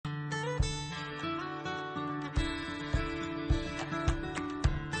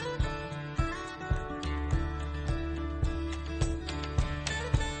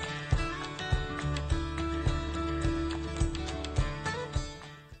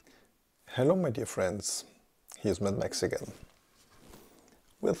Hello my dear friends, here's Mad Max again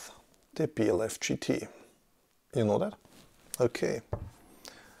with the BLF GT. You know that? Okay.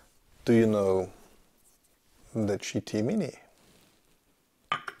 Do you know the GT Mini?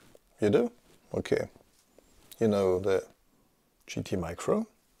 You do? Okay. You know the GT Micro?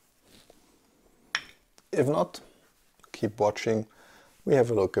 If not, keep watching. We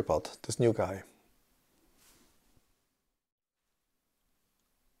have a look about this new guy.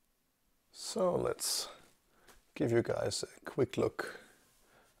 So let's give you guys a quick look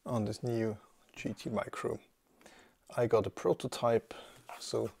on this new GT Micro. I got a prototype,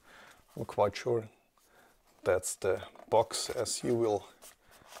 so I'm quite sure that's the box as you will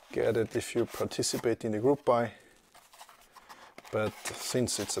get it if you participate in the group buy. But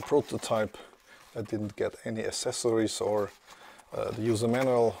since it's a prototype, I didn't get any accessories or the user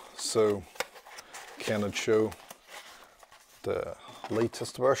manual, so cannot show the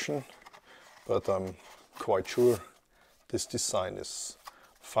latest version. But I'm quite sure this design is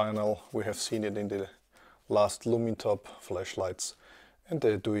final. We have seen it in the last Lumintop flashlights and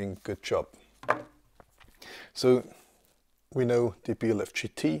they're doing a good job. So we know the BLF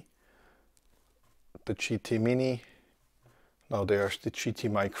GT, the GT Mini, now there's the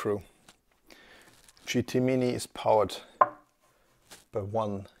GT Micro. GT Mini is powered by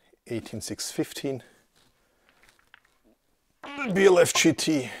one 18615. The BLF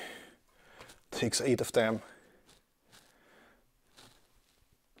GT takes 8 of them.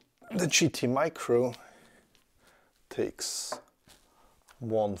 The GT Micro takes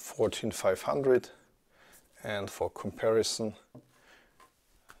one 14500, and for comparison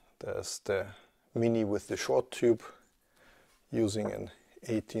there's the Mini with the short tube using an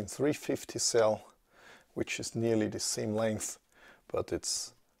 18350 cell, which is nearly the same length, but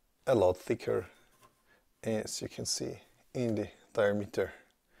it's a lot thicker, as you can see, in the diameter.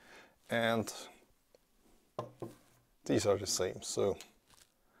 And these are the same, so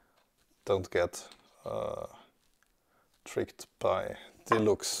don't get tricked by the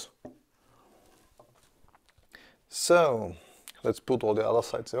looks. So let's put all the other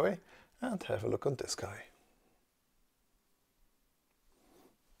sides away and have a look on this guy.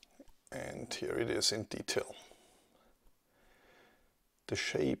 And here it is in detail. The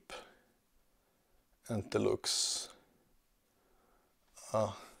shape and the looks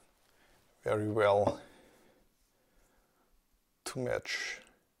are very well to match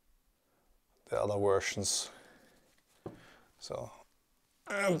the other versions. So,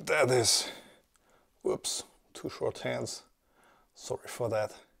 and that is, whoops, 2 short hands, sorry for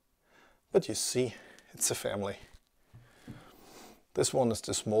that. But you see, it's a family. This one is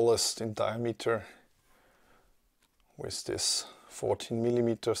the smallest in diameter with this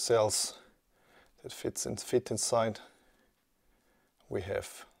 14mm cells that fit inside. We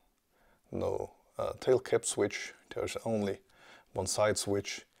have no tail cap switch, there's only one side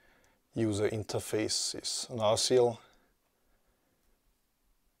switch. User interface is Narsil.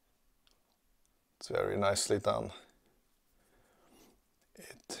 It's very nicely done.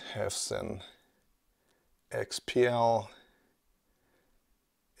 It has an XPL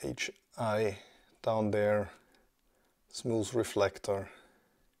HI down there, smooth reflector,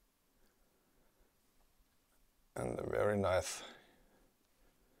 and a very nice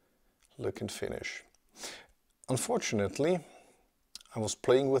look and finish. Unfortunately, I was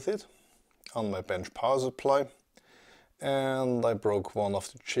playing with it on my bench power supply and I broke one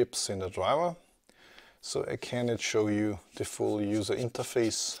of the chips in the driver, so I cannot show you the full user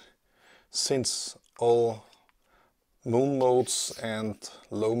interface since all moon modes and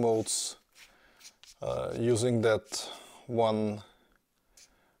low modes using that one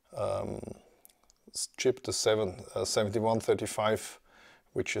chip, the 7135,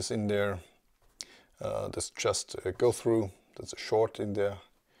 which is in there. There's just a go through, there's a short in there.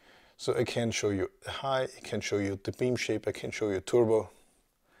 So I can show you a high, I can show you the beam shape, I can show you turbo,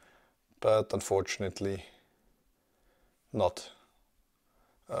 but unfortunately not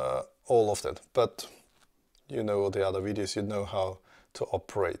all of that. But you know the other videos, you know how to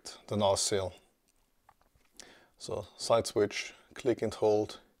operate the Narsil. So side switch, click and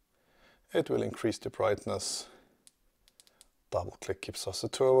hold, it will increase the brightness. Double click gives us a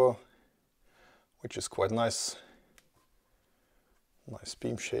turbo, which is quite nice. Nice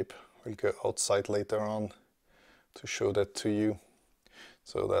beam shape. We'll go outside later on to show that to you.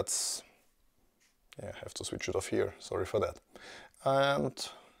 So that's, yeah, I have to switch it off here, sorry for that. And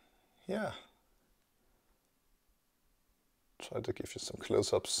yeah, try to give you some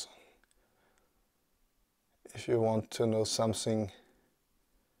close-ups. If you want to know something,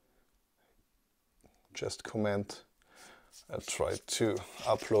 just comment. I try to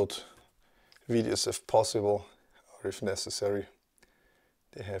upload videos if possible, or if necessary.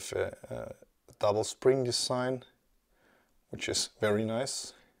 They have a double spring design, which is very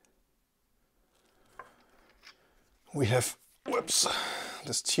nice. We have, whoops,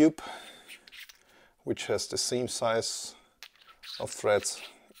 this tube, which has the same size of threads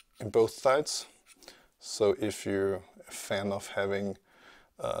in both sides. So if you're a fan of having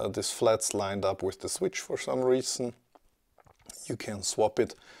these flats lined up with the switch for some reason, you can swap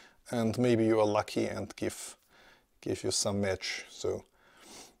it, and maybe you are lucky and give you some match. So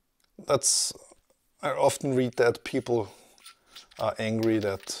that's, I often read that people are angry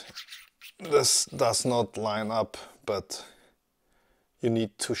that this does not line up, but you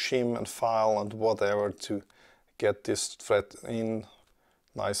need to shim and file and whatever to get this thread in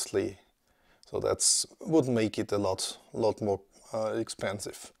nicely. So that's would make it a lot more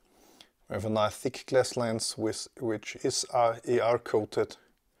expensive. We have a nice thick glass lens which is AR coated.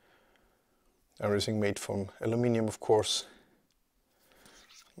 Everything made from aluminium, of course.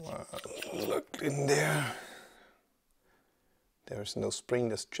 Look in there. There is no spring,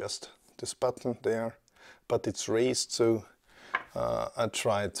 there's just this button there, but it's raised. So I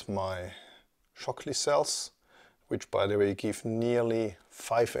tried my shockli cells, which by the way give nearly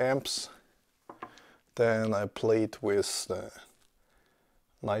 5 amps. Then I played with the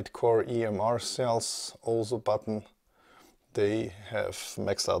nitecore EMR cells, also button. They have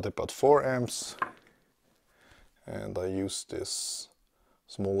maxed out about 4 amps. And I used this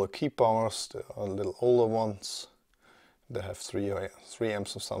smaller key powers, the little older ones. They have 3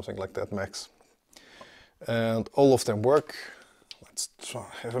 amps or something like that max. And all of them work. Let's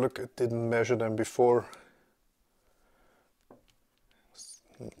have a look. I didn't measure them before.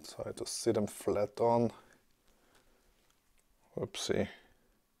 Try to sit them flat on. Whoopsie.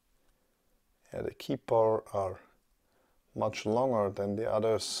 Yeah, the key power are much longer than the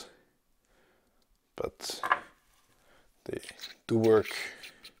others, but they do work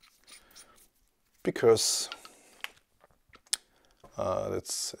because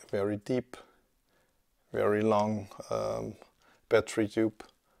it's a very deep, very long battery tube.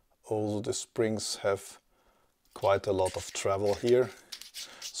 Also the springs have quite a lot of travel here,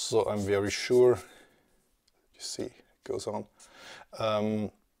 so I'm very sure, you see it goes on,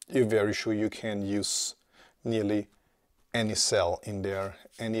 you're very sure you can use nearly any cell in there,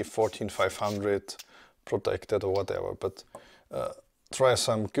 any 14500 protected or whatever, but try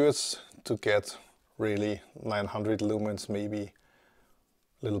some goods to get really 900 lumens, maybe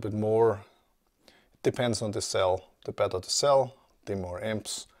a little bit more. It depends on the cell. The better the cell, the more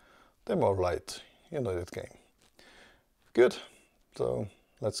amps, the more light. You know that game. Good. So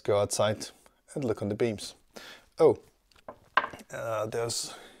let's go outside and look on the beams. Oh,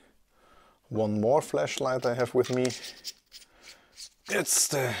 there's one more flashlight I have with me. It's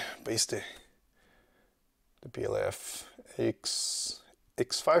the BLF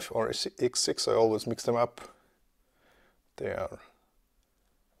X5 or X6. I always mix them up. They are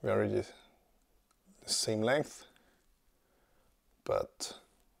very the same length, but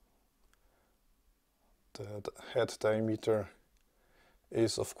the head diameter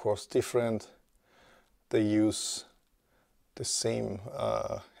is of course different. They use the same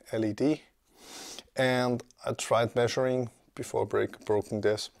LED, and I tried measuring before broken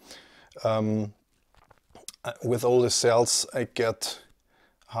this. With all the cells I get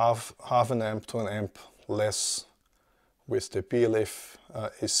half an amp to an amp less with the BLF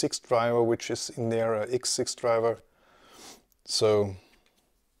X6 driver, which is in there, X6 driver. So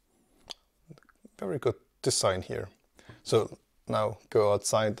very good design here. So now go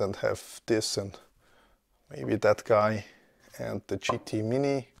outside and have this and maybe that guy and the GT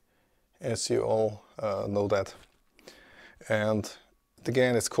Mini, as you all know that. And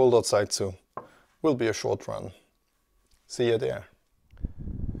again, it's cold outside, so will be a short run. See you there.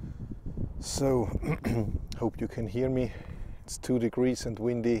 So, hope you can hear me. It's 2 degrees and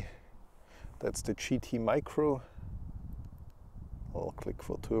windy. That's the GT Micro. I'll click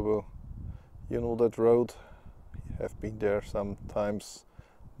for turbo. You know that road. You have been there sometimes.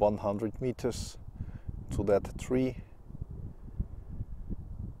 100 meters to that tree.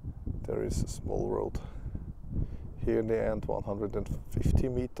 There is a small road. Here in the end, 150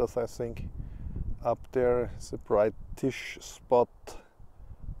 meters, I think. Up there is a brightish spot.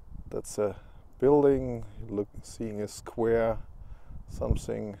 That's a building. Seeing a square,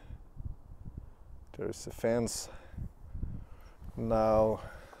 something. There is a fence. Now,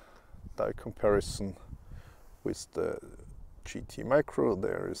 by comparison with the GT Micro,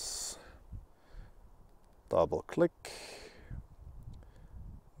 there is double click.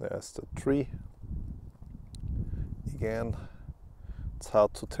 There's the tree. Again, It's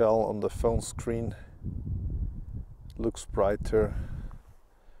hard to tell on the phone screen. It looks brighter,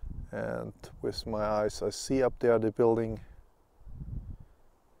 and with my eyes I see up there the building.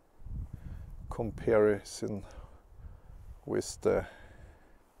 Comparison with the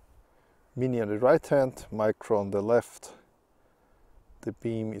Mini on the right hand, Micro on the left. The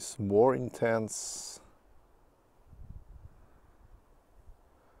beam is more intense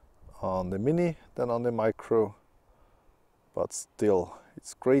on the Mini than on the Micro, but still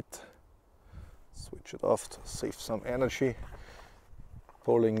it's great. Switch it off to save some energy.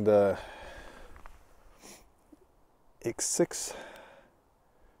 Pulling the X6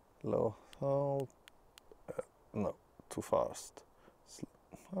 low. Oh, no, too fast.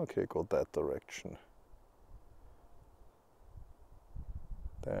 Okay, go that direction.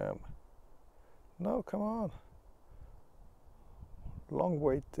 Damn. No, come on. Long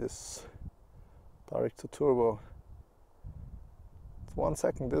wait this direct to turbo. It's 1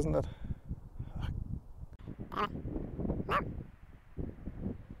 second, isn't it?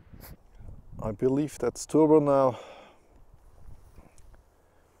 I believe that's turbo now.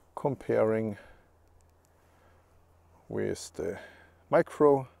 Comparing with the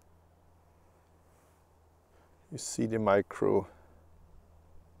Micro, you see the Micro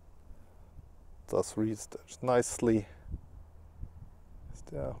does restart nicely. Is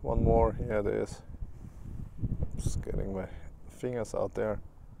there one more? Yeah, there is. Just getting my fingers out there.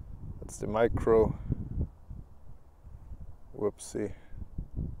 That's the Micro. Whoopsie.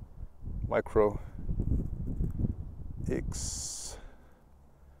 Micro X6.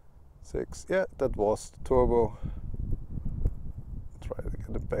 Yeah, that was the turbo. Try to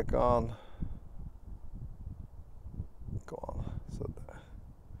get it back on. Go on. So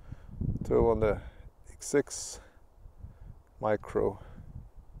the turbo on the X6, Micro.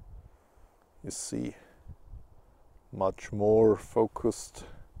 You see, much more focused.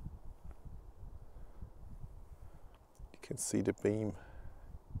 You can see the beam.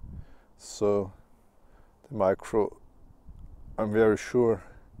 So the Micro, I'm very sure,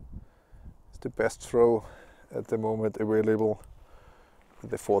 is the best throw at the moment available.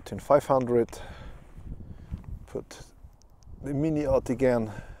 With the 14500. Put the Mini out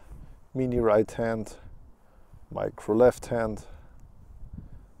again. Mini right hand, Micro left hand.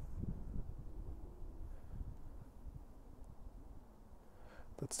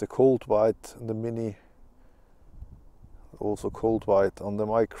 That's the cold white on the Mini. Also cold white on the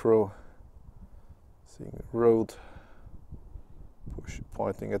Micro. Seeing the road,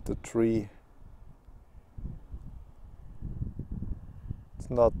 pointing at the tree. It's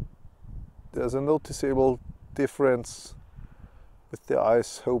not, there's a noticeable difference with the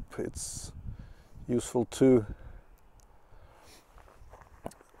eyes. Hope it's useful too.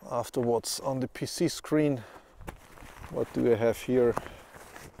 Afterwards on the PC screen, what do I have here?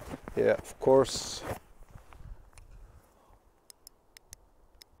 Yeah, of course,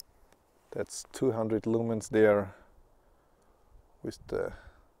 that's 200 lumens there with the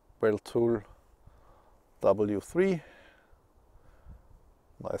Well Tool W3.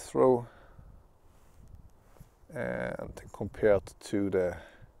 Nice throw. And compared to the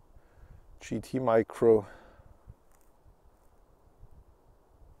GT Micro,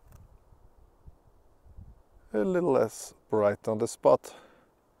 a little less bright on the spot,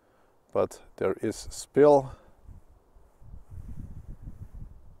 but there is spill.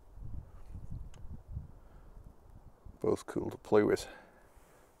 Both cool to play with.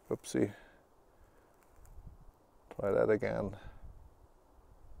 Oopsie. Try that again.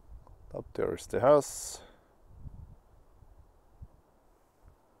 Up there is the house.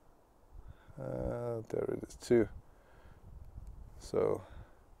 There it is too. So,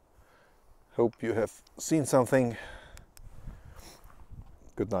 hope you have seen something.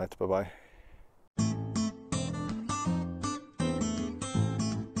 Good night, bye bye.